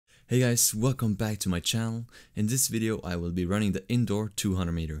Hey guys, welcome back to my channel. In this video I will be running the indoor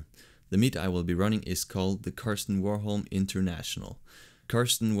 200 meter. The meet I will be running is called the Karsten Warholm International.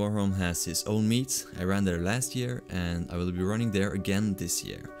 Karsten Warholm has his own meet. I ran there last year and I will be running there again this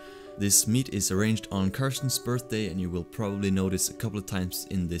year. This meet is arranged on Karsten's birthday and you will probably notice a couple of times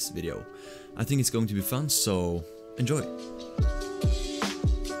in this video. I think it's going to be fun, so enjoy!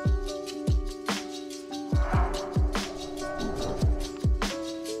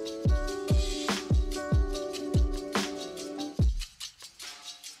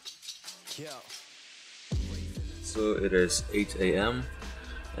 So it is 8 AM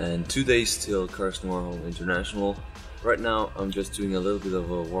and 2 days till Karsten Warholm International. Right now I'm just doing a little bit of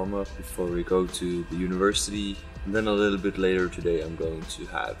a warm-up before we go to the university, and then a little bit later today I'm going to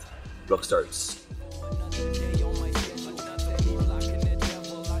have block starts.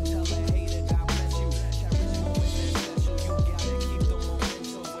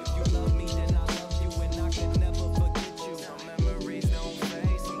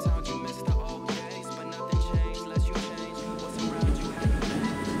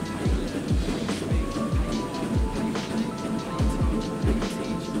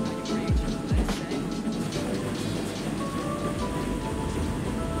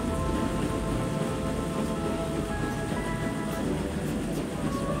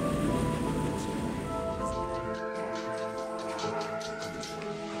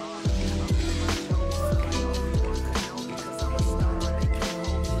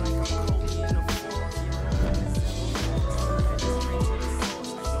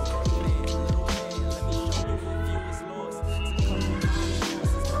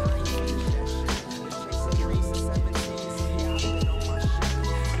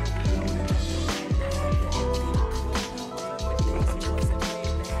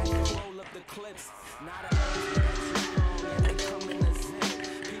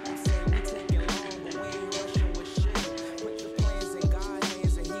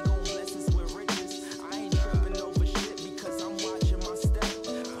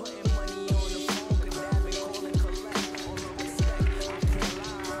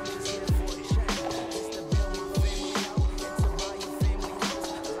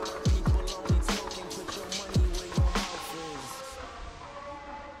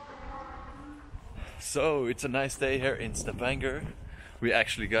 So it's a nice day here in Stavanger. We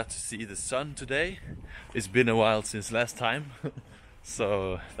actually got to see the sun today. It's been a while since last time,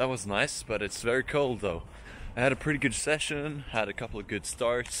 so that was nice, but it's very cold though. I had a pretty good session, had a couple of good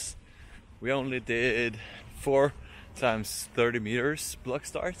starts. We only did 4 times 30 meters block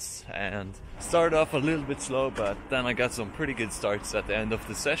starts and started off a little bit slow, but then I got some pretty good starts at the end of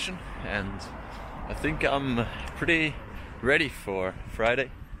the session, and I think I'm pretty ready for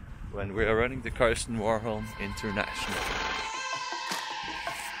Friday, when we are running the Karsten Warholm International.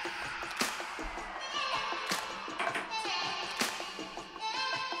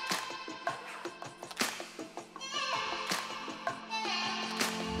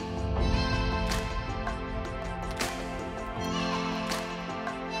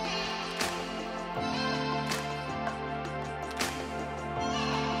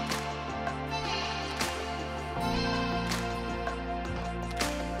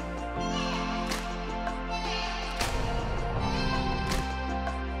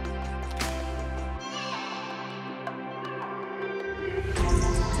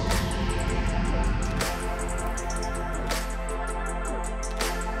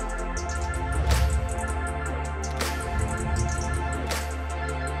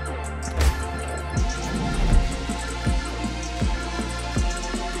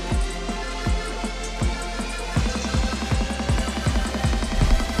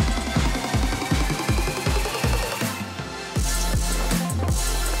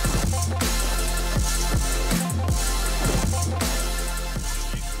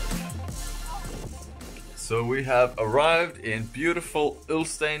 So we have arrived in beautiful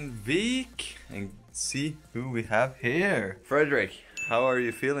Ullsteinvik, and see who we have here. Frederick, how are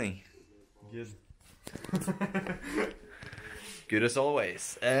you feeling? Good. Good as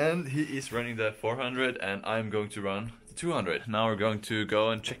always. And he is running the 400 and I'm going to run the 200. Now we're going to go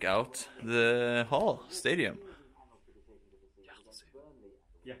and check out the hall, stadium.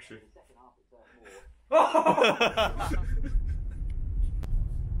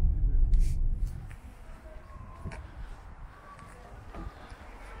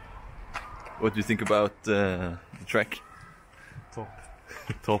 What do you think about the track? Top.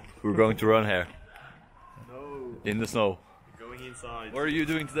 Top. We're going to run here. No. In the snow. We're going inside. What are you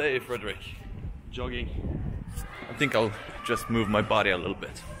doing today, Frederick? Jogging. I think I'll just move my body a little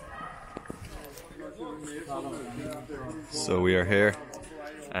bit. So we are here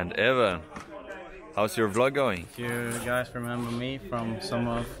And Evan, how's your vlog going? If you guys remember me from some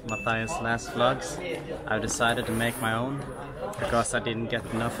of Mathias' last vlogs, I've decided to make my own because I didn't get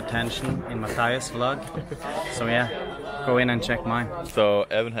enough attention in Mathias' vlog. So yeah, go in and check mine. So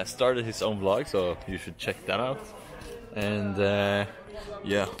Evan has started his own vlog, so you should check that out. And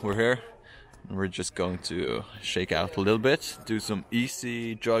yeah, we're here. We're just going to shake out a little bit, do some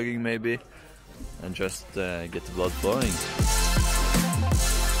easy jogging maybe, and just get the blood flowing.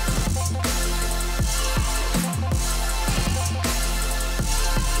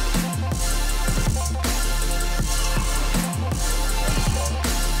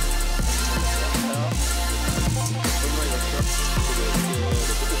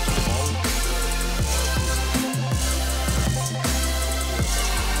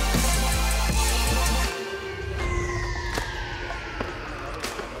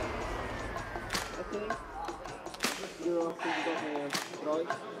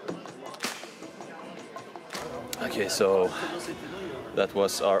 Okay, so that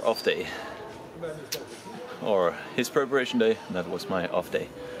was our off day, or his preparation day. That was my off day.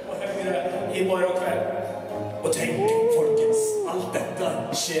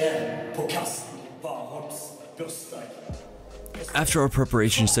 After our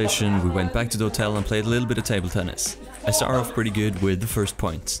preparation session, we went back to the hotel and played a little bit of table tennis. I started off pretty good with the first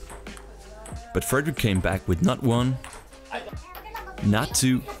points, but Frederick came back with not one, not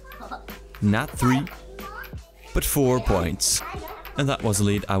two, not three, but 4 points. And that was a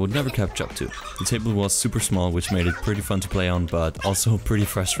lead I would never catch up to. The table was super small, which made it pretty fun to play on, but also pretty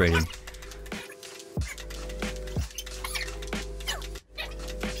frustrating.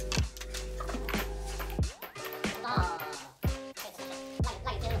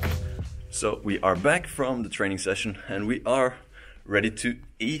 So we are back from the training session and we are ready to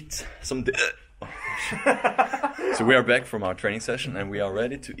eat some So we are back from our training session and we are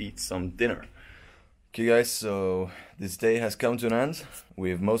ready to eat some dinner. Okay guys, so this day has come to an end.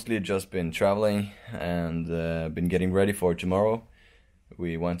 We've mostly just been traveling and been getting ready for tomorrow.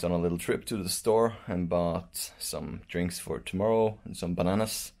 We went on a little trip to the store and bought some drinks for tomorrow and some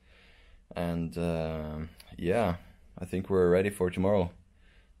bananas. And yeah, I think we're ready for tomorrow.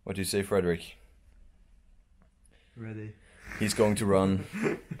 What do you say, Frederick? Ready. He's going to run.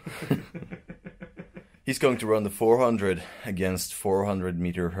 He's going to run the 400 against 400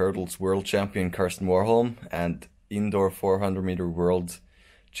 meter hurdles world champion Karsten Warholm and indoor 400 meter world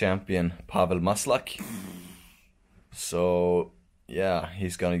champion Pavel Maslak. So yeah,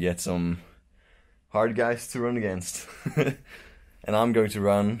 he's gonna get some hard guys to run against. And I'm going to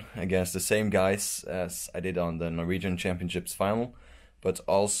run against the same guys as I did on the Norwegian Championships final, but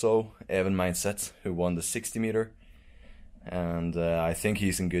also Evan Mindset, who won the 60 meter. And I think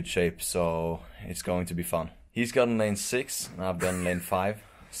he's in good shape, so it's going to be fun. He's got in lane 6 and I've got in lane 5,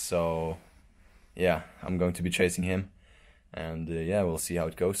 so yeah, I'm going to be chasing him. And yeah, we'll see how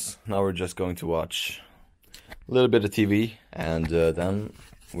it goes. Now we're just going to watch a little bit of TV and then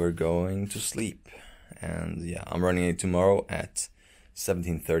we're going to sleep. And yeah, I'm running it tomorrow at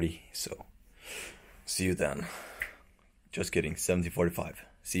 17:30, so see you then. Just kidding, 17:45.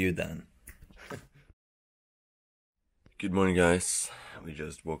 See you then. Good morning guys, we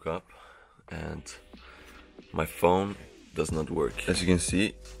just woke up and my phone does not work. As you can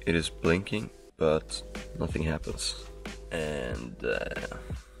see, it is blinking, but nothing happens. And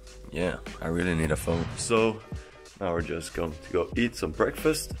yeah, I really need a phone. So now we're just going to go eat some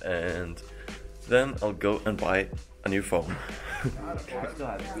breakfast and then I'll go and buy a new phone.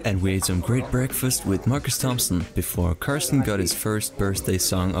 And we ate some great breakfast with Marcus Thompson before Karsten got his first birthday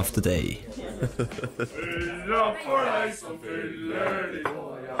song of the day.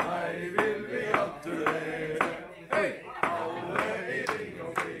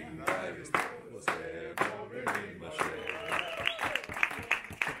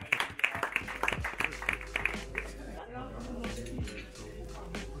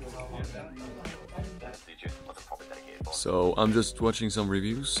 So I'm just watching some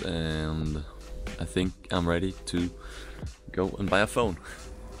reviews and I think I'm ready to go and buy a phone.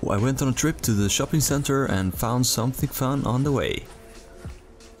 I went on a trip to the shopping center and found something fun on the way.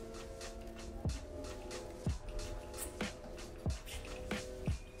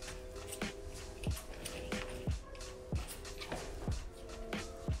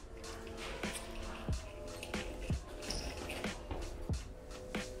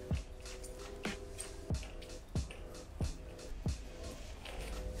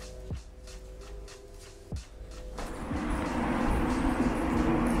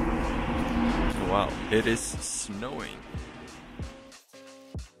 Wow, it is snowing.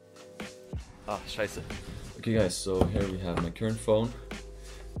 Ah, scheiße. Okay guys, so here we have my current phone.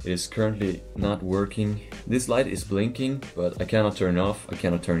 It is currently not working. This light is blinking, but I cannot turn it off, I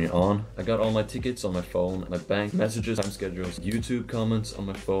cannot turn it on. I got all my tickets on my phone, my bank messages, time schedules, YouTube comments on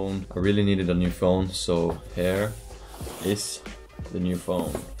my phone. I really needed a new phone, so here is the new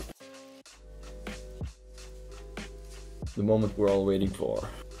phone. The moment we're all waiting for.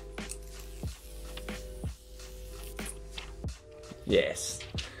 Yes.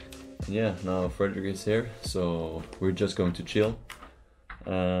 Yeah, now Frederick is here, so we're just going to chill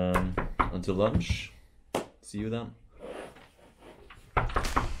until lunch. See you then.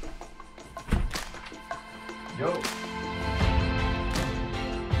 Yo!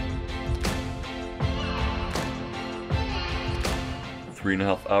 Three and a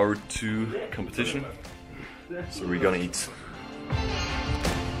half hour to competition, so we're gonna eat.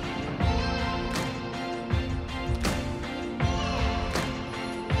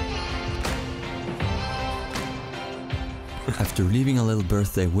 After leaving a little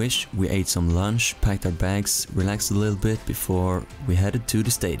birthday wish, we ate some lunch, packed our bags, relaxed a little bit before we headed to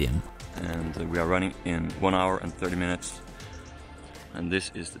the stadium. And we are running in 1 hour and 30 minutes. And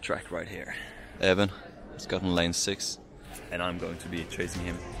this is the track right here. Evan has gotten lane 6, and I'm going to be chasing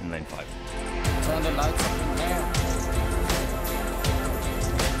him in lane 5. Turn the lights up in there.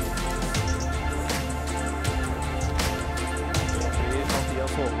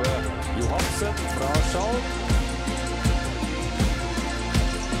 Mathias Hove, Johansen fra Skjold.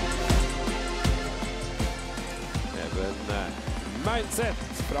 Mindset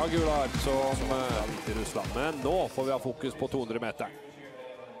fra Gular som til Russland, men nå får vi ha fokus på 200 meter.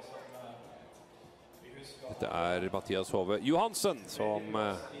 Dette er Mathias Hove Johansen som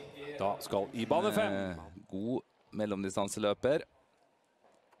da skal i bane 5. God mellomdistanseløper.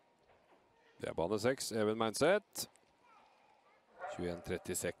 Det er bane 6, Even Mindset.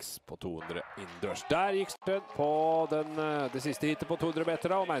 21.36 på 200 innendørs. Der gikk Stønn på det siste hittet på 200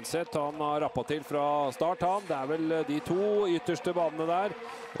 meter, og Mindset han har rappet til fra start. Det er vel de to ytterste banene der.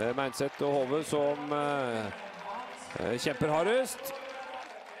 Mindset og Hove som kjemper hardest.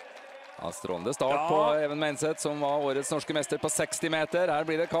 Ja, strålende start på Even Mindset, som var årets norske mester på 60 meter. Her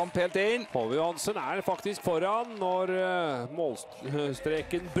blir det kamp helt inn. Hove Johansen er faktisk foran når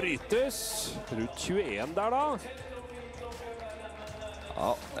målstreken brytes. Rundt 21 der da.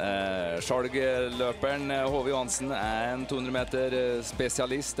 Ja, Skjold-løperen Hove Johansen er en 200 meter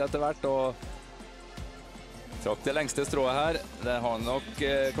spesialist etter hvert, og trakk det lengste strået her. Det har nok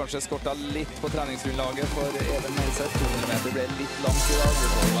kanskje skortet litt på treningsgrunnlaget for Even Mindset. 200 meter ble litt langt i dag. Vi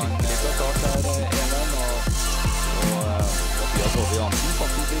får en litt av start der, Even, og Mathias Hove Johansen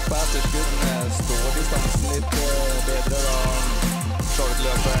faktisk litt på etterskudd. Står distansen litt bedre da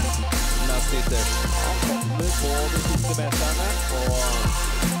Skjold-løperen nest ytterst. Han kommer på de siste meterne, og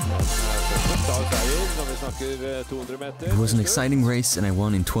fortsatt da seier når vi snakker 200 meter. It was an exciting race and I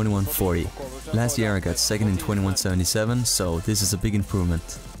won in 21:40. Last year I got second in 21:77, so this is a big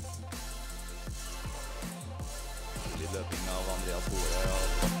improvement.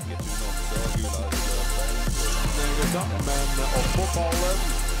 Men opp på pallen,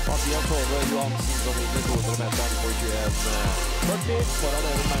 Mathias Hove Johansen som vinner 200 meteren på 21.40, foran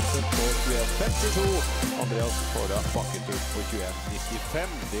Even Mindset på 21.52. Andreas Kåra bakket ut på 21.95.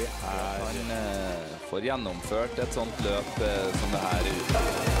 Det er... Han får gjennomført et sånt løp som det her ute.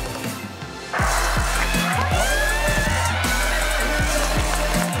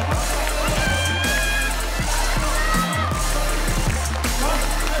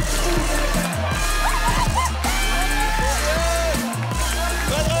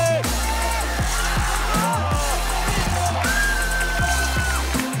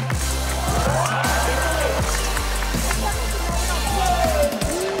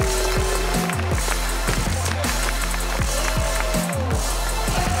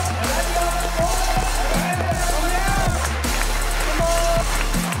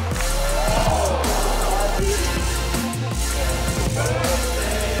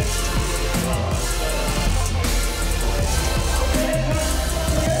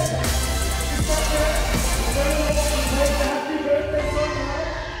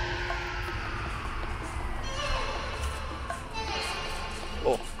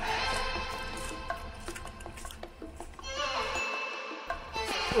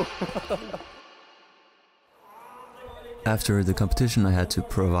 After the competition I had to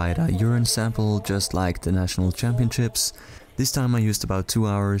provide a urine sample just like the national championships. This time I used about 2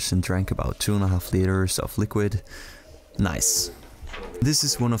 hours and drank about 2.5 liters of liquid. Nice. This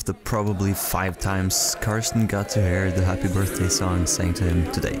is one of the probably 5 times Karsten got to hear the happy birthday song sang to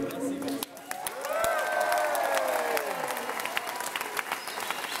him today.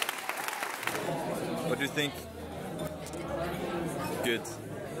 What do you think? Good.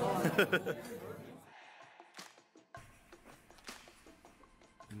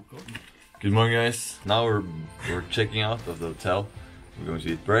 Good morning, guys. Now we're checking out of the hotel. We're going to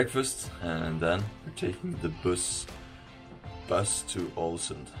eat breakfast and then we're taking the bus to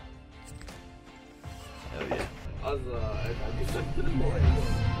Ålesund. Hell yeah.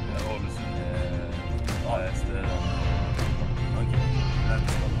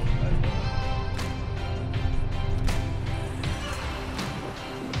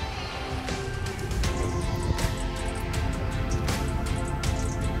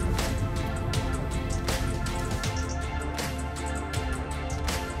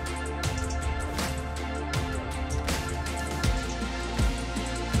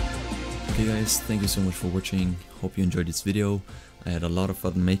 Okay guys, thank you so much for watching. Hope you enjoyed this video. I had a lot of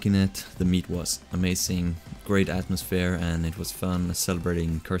fun making it. The meet was amazing, great atmosphere, and it was fun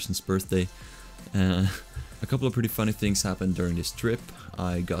celebrating Karsten's birthday. A couple of pretty funny things happened during this trip.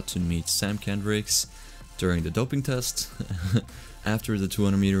 I got to meet Sam Kendricks during the doping test. After the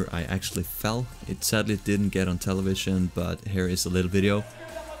 200 meter I actually fell. It sadly didn't get on television, but here is a little video.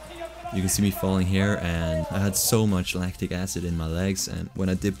 You can see me falling here, and I had so much lactic acid in my legs, and when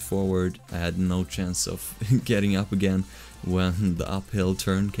I dipped forward I had no chance of getting up again when the uphill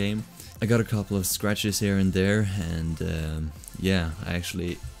turn came. I got a couple of scratches here and there, and yeah,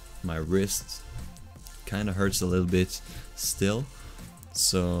 my wrist kinda hurts a little bit still,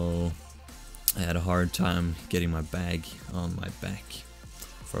 so I had a hard time getting my bag on my back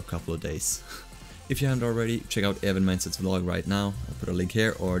for a couple of days. If you haven't already, check out Even Mindset's vlog right now. I'll put a link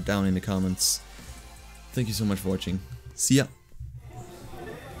here or down in the comments. Thank you so much for watching. See ya!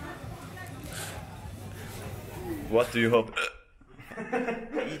 What do you hope?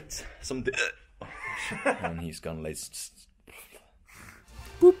 Eat some and he's gone late.